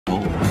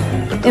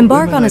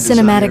Embark on a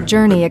cinematic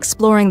journey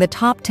exploring the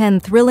top 10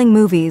 thrilling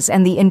movies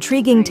and the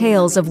intriguing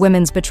tales of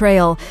women's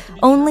betrayal,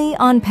 only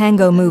on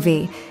PANGO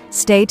Movie.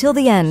 Stay till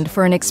the end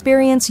for an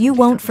experience you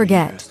won't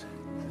forget.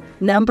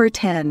 Number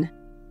 10.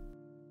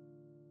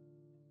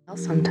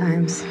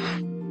 Sometimes.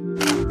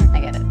 I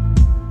get it.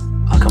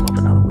 I'll come up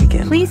another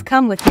weekend. Please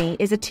Come With Me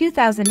is a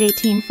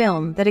 2018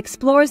 film that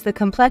explores the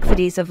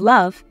complexities of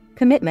love,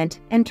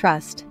 commitment, and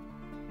trust.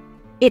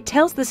 It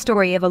tells the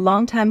story of a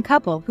longtime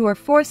couple who are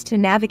forced to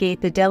navigate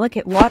the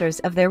delicate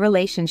waters of their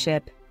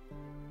relationship.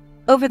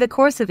 Over the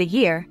course of a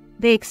year,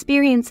 they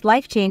experience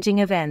life-changing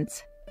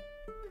events.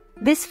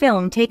 This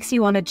film takes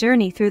you on a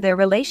journey through their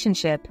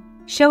relationship,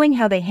 showing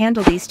how they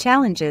handle these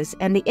challenges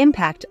and the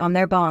impact on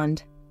their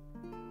bond.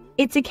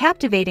 It's a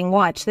captivating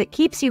watch that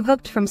keeps you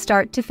hooked from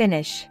start to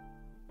finish.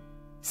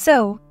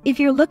 So, if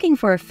you're looking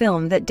for a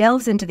film that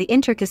delves into the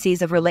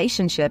intricacies of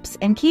relationships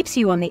and keeps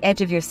you on the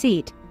edge of your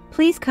seat,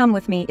 Please Come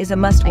With Me is a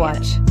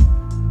must-watch.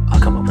 I'll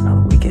come up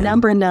another weekend.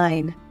 Number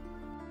 9.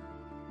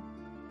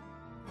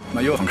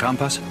 Major von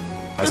Krampas.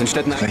 Also in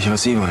Städten. Gleich,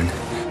 was Sie wollen.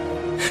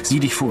 Sieh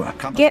dich vor.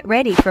 Get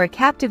ready for a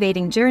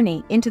captivating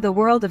journey into the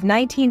world of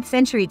 19th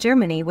century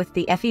Germany with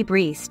the Effi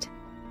Briest.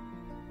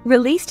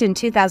 Released in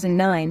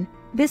 2009,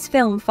 this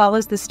film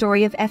follows the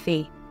story of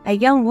Effi, a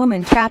young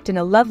woman trapped in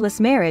a loveless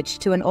marriage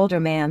to an older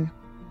man.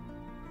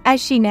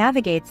 As she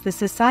navigates the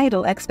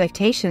societal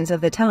expectations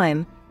of the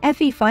time,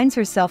 Effi finds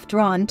herself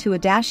drawn to a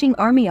dashing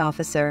army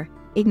officer,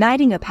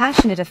 igniting a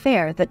passionate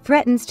affair that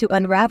threatens to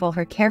unravel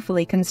her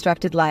carefully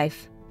constructed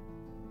life.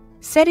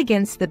 Set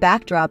against the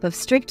backdrop of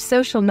strict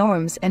social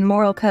norms and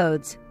moral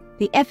codes,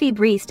 the Effi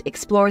Briest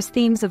explores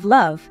themes of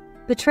love,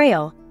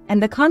 betrayal,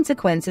 and the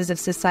consequences of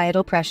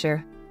societal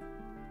pressure.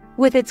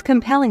 With its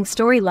compelling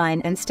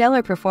storyline and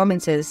stellar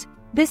performances,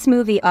 this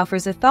movie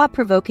offers a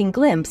thought-provoking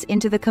glimpse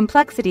into the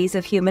complexities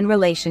of human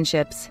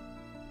relationships.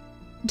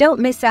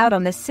 Don't miss out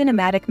on this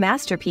cinematic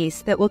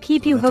masterpiece that will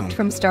keep you hooked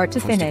from start to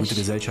finish.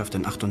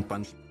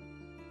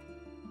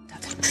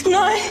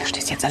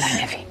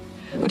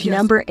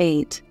 Number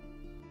 8.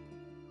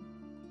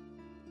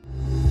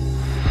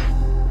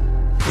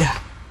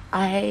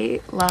 I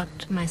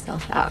locked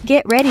myself out.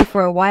 Get ready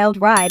for a wild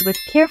ride with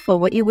Careful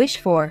What You Wish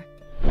For.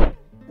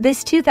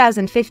 This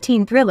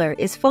 2015 thriller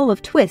is full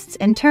of twists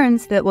and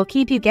turns that will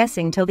keep you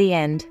guessing till the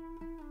end.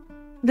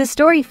 The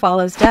story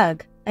follows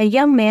Doug, a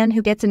young man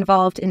who gets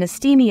involved in a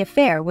steamy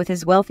affair with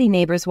his wealthy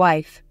neighbor's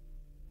wife.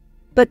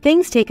 But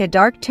things take a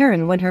dark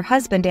turn when her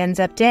husband ends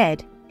up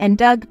dead, and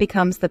Doug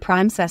becomes the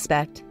prime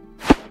suspect.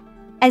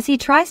 As he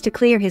tries to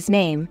clear his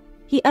name,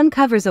 he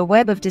uncovers a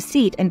web of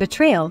deceit and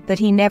betrayal that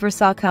he never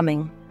saw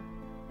coming.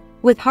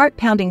 With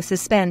heart-pounding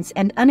suspense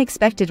and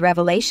unexpected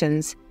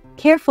revelations,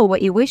 Careful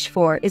What You Wish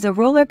For is a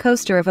roller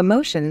coaster of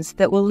emotions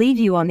that will leave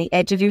you on the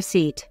edge of your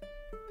seat.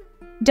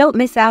 Don't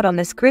miss out on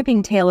this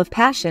gripping tale of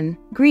passion,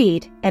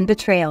 greed, and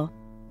betrayal.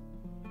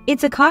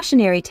 It's a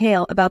cautionary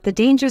tale about the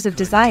dangers of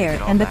desire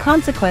and the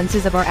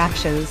consequences of our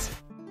actions.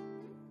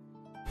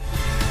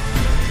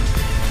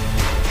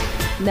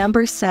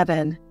 Number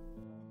 7.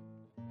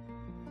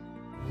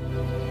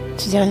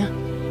 Tu dis rien?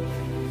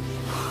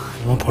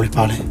 Pour lui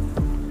parler.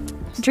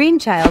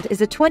 Dreamchild is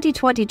a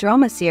 2020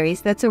 drama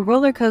series that's a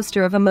roller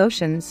coaster of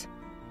emotions.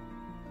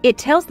 It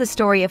tells the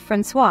story of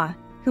Francois,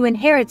 who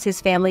inherits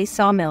his family's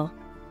sawmill.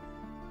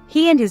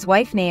 He and his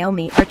wife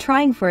Naomi are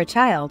trying for a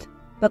child,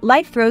 but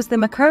life throws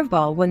them a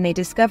curveball when they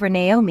discover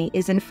Naomi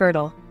is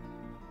infertile.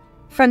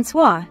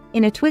 Francois,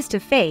 in a twist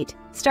of fate,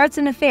 starts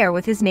an affair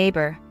with his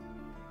neighbor.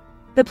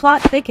 The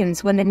plot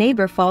thickens when the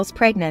neighbor falls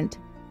pregnant.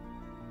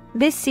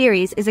 This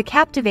series is a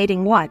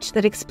captivating watch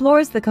that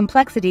explores the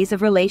complexities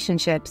of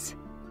relationships.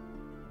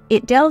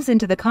 It delves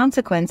into the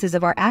consequences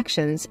of our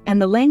actions and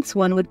the lengths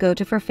one would go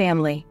to for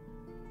family.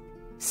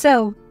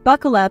 So,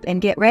 buckle up and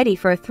get ready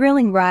for a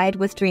thrilling ride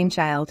with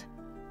Dreamchild.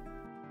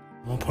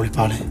 Pour lui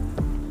parler.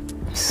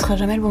 Ce sera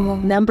jamais le bon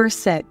moment. Number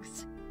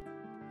 6.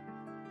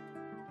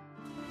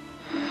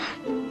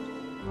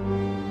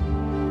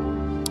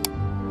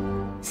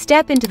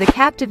 Step into the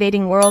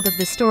captivating world of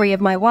The Story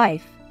of My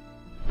Wife.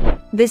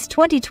 This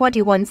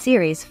 2021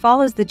 series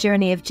follows the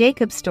journey of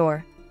Jacob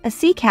Storr, a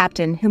sea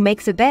captain who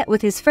makes a bet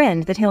with his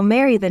friend that he'll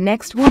marry the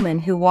next woman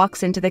who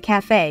walks into the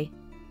cafe.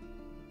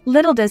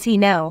 Little does he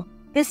know,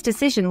 this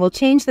decision will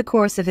change the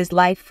course of his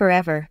life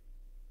forever.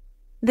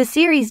 The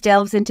series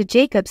delves into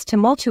Jacob's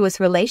tumultuous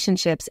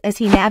relationships as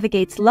he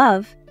navigates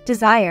love,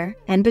 desire,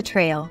 and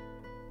betrayal.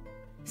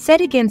 Set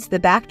against the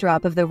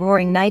backdrop of the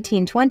roaring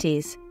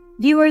 1920s,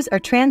 viewers are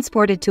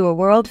transported to a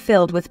world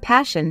filled with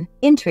passion,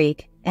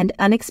 intrigue, and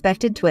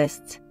unexpected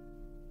twists.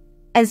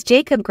 As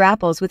Jacob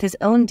grapples with his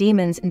own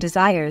demons and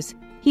desires,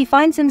 he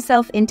finds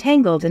himself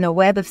entangled in a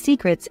web of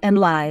secrets and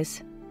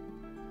lies.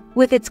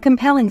 With its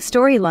compelling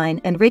storyline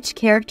and rich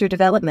character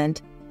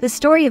development, The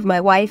Story of My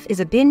Wife is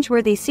a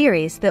binge-worthy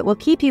series that will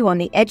keep you on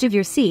the edge of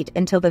your seat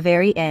until the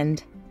very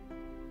end.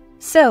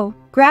 So,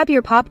 grab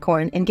your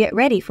popcorn and get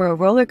ready for a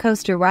roller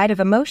coaster ride of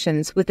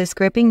emotions with this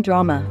gripping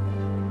drama.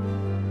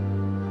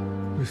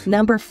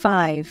 Number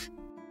 5.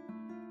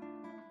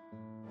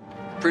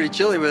 Pretty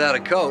chilly without a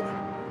coat.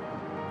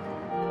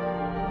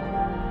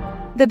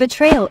 The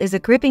Betrayal is a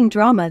gripping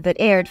drama that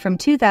aired from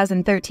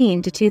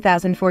 2013 to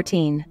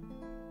 2014.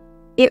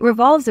 It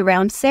revolves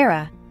around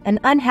Sarah, an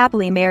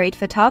unhappily married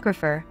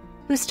photographer,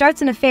 who starts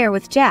an affair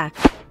with Jack,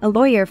 a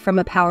lawyer from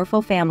a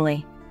powerful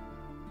family.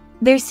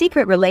 Their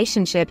secret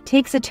relationship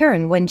takes a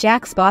turn when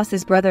Jack's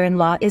boss's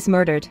brother-in-law is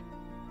murdered.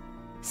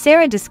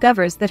 Sarah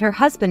discovers that her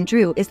husband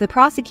Drew is the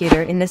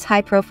prosecutor in this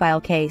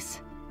high-profile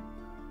case.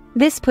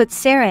 This puts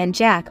Sarah and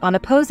Jack on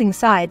opposing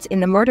sides in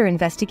the murder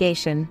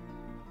investigation.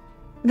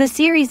 The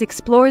series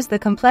explores the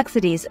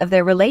complexities of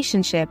their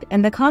relationship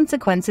and the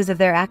consequences of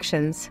their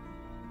actions.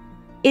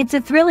 It's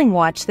a thrilling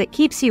watch that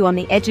keeps you on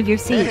the edge of your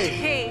seat.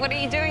 Hey, what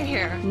are you doing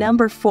here?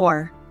 Number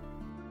 4.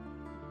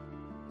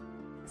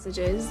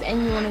 Messages,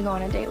 and you want to go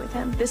on a date with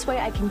him. This way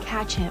I can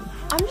catch him.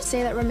 I'm just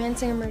saying that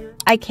romancing a murder.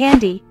 Eye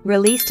Candy,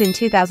 released in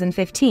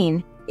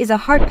 2015, is a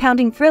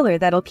heart-pounding thriller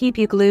that'll keep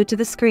you glued to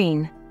the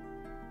screen.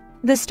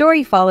 The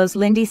story follows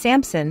Lindy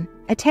Sampson,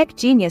 a tech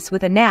genius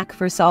with a knack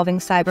for solving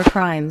cyber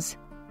crimes.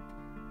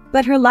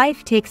 But her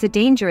life takes a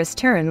dangerous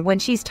turn when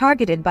she's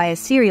targeted by a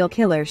serial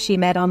killer she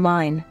met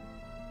online.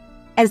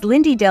 As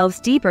Lindy delves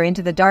deeper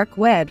into the dark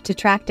web to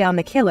track down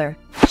the killer,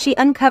 she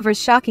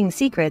uncovers shocking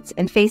secrets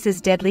and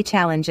faces deadly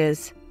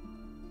challenges.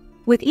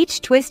 With each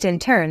twist and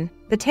turn,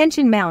 the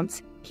tension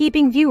mounts,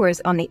 keeping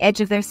viewers on the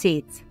edge of their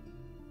seats.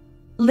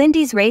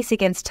 Lindy's race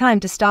against time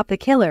to stop the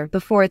killer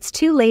before it's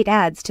too late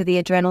adds to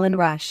the adrenaline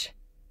rush.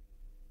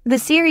 The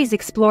series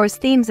explores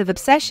themes of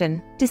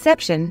obsession,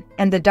 deception,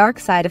 and the dark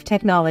side of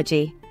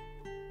technology.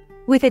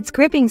 With its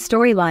gripping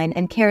storyline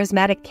and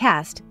charismatic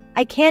cast,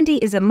 Eye Candy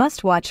is a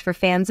must-watch for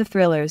fans of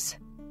thrillers.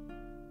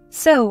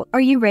 So, are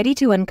you ready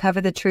to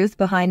uncover the truth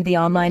behind the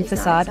online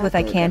facade with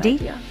Eye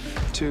Candy?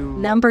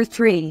 Number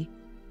 3.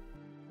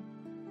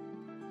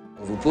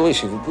 Vous pourrez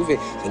si vous pouvez,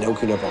 ça n'a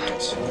aucune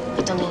importance.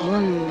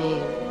 Attendez-moi,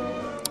 mais...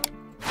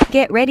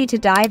 Get ready to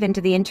dive into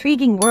the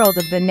intriguing world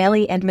of the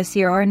Nellie and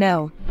Monsieur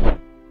Arnaud.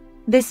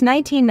 This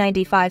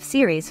 1995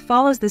 series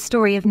follows the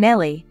story of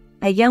Nellie,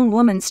 a young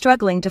woman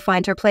struggling to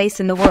find her place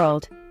in the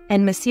world,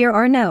 and Monsieur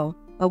Arnaud,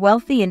 a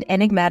wealthy and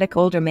enigmatic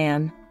older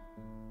man.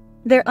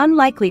 Their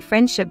unlikely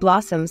friendship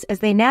blossoms as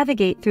they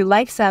navigate through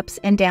life's ups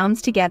and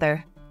downs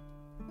together.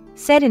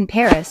 Set in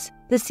Paris,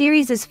 the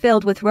series is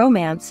filled with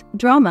romance,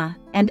 drama,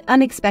 and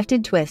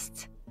unexpected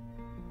twists.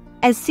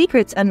 As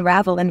secrets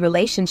unravel and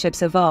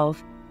relationships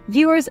evolve,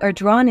 viewers are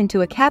drawn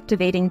into a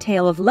captivating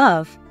tale of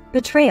love,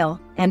 betrayal,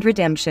 and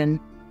redemption.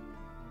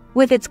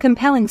 With its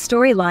compelling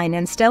storyline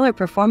and stellar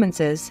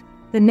performances,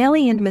 The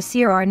Nellie and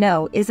Monsieur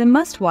Arnaud is a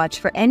must-watch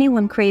for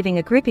anyone craving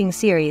a gripping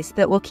series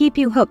that will keep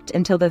you hooked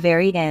until the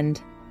very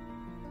end.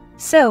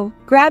 So,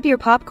 grab your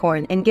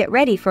popcorn and get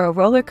ready for a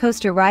roller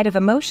coaster ride of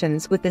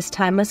emotions with this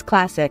timeless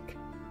classic.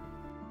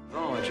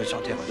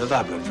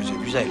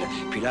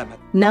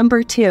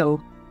 Number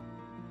 2.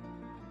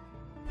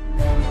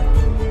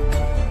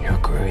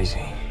 You're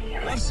crazy.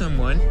 You're like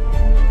someone.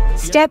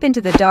 Step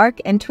into the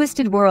dark and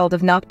twisted world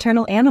of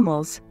nocturnal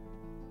animals.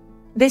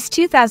 This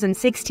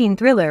 2016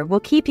 thriller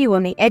will keep you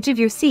on the edge of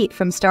your seat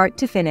from start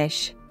to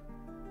finish.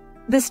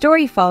 The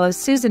story follows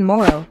Susan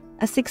Morrow,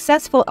 a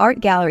successful art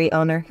gallery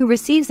owner who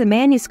receives a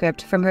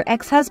manuscript from her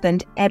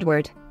ex-husband,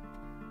 Edward.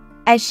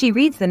 As she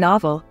reads the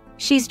novel,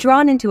 she's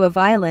drawn into a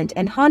violent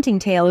and haunting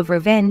tale of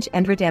revenge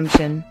and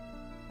redemption.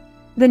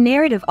 The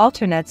narrative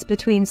alternates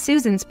between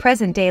Susan's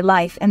present-day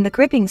life and the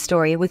gripping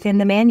story within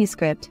the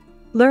manuscript,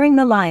 blurring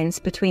the lines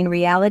between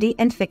reality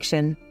and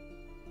fiction.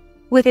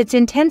 With its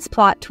intense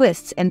plot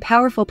twists and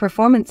powerful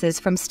performances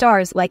from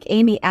stars like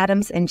Amy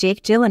Adams and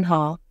Jake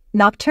Gyllenhaal,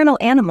 Nocturnal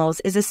Animals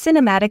is a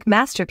cinematic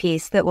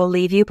masterpiece that will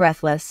leave you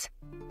breathless.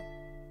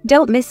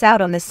 Don't miss out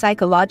on this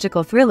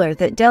psychological thriller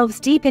that delves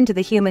deep into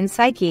the human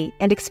psyche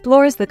and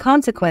explores the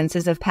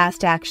consequences of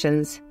past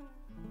actions.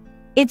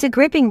 It's a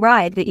gripping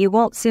ride that you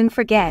won't soon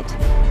forget.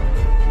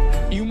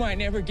 You might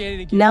never get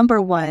it again. Number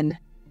 1.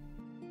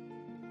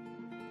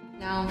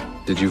 No.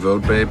 Did you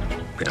vote, babe?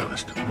 Be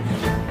honest.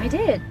 I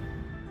did.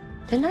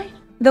 Didn't I?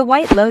 The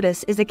White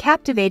Lotus is a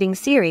captivating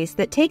series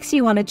that takes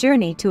you on a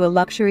journey to a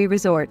luxury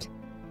resort.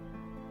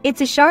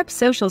 It's a sharp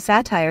social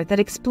satire that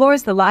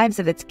explores the lives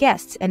of its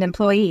guests and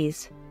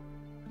employees.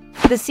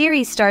 The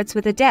series starts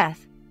with a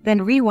death,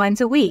 then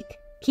rewinds a week,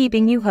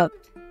 keeping you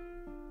hooked.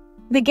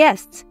 The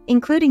guests,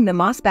 including the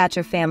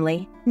Mossbatcher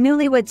family,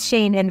 newlyweds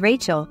Shane and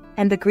Rachel,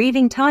 and the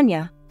grieving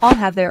Tanya, all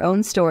have their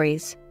own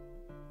stories.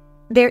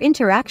 Their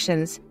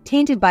interactions,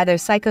 tainted by their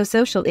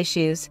psychosocial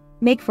issues,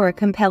 make for a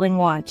compelling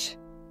watch.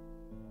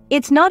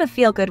 It's not a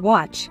feel-good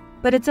watch,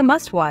 but it's a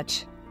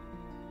must-watch.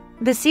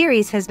 The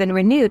series has been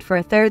renewed for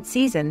a 3rd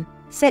season,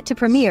 set to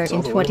premiere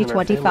in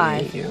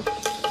 2025.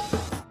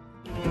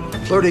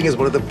 Flirting is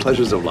one of the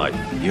pleasures of life.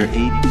 You're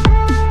 80.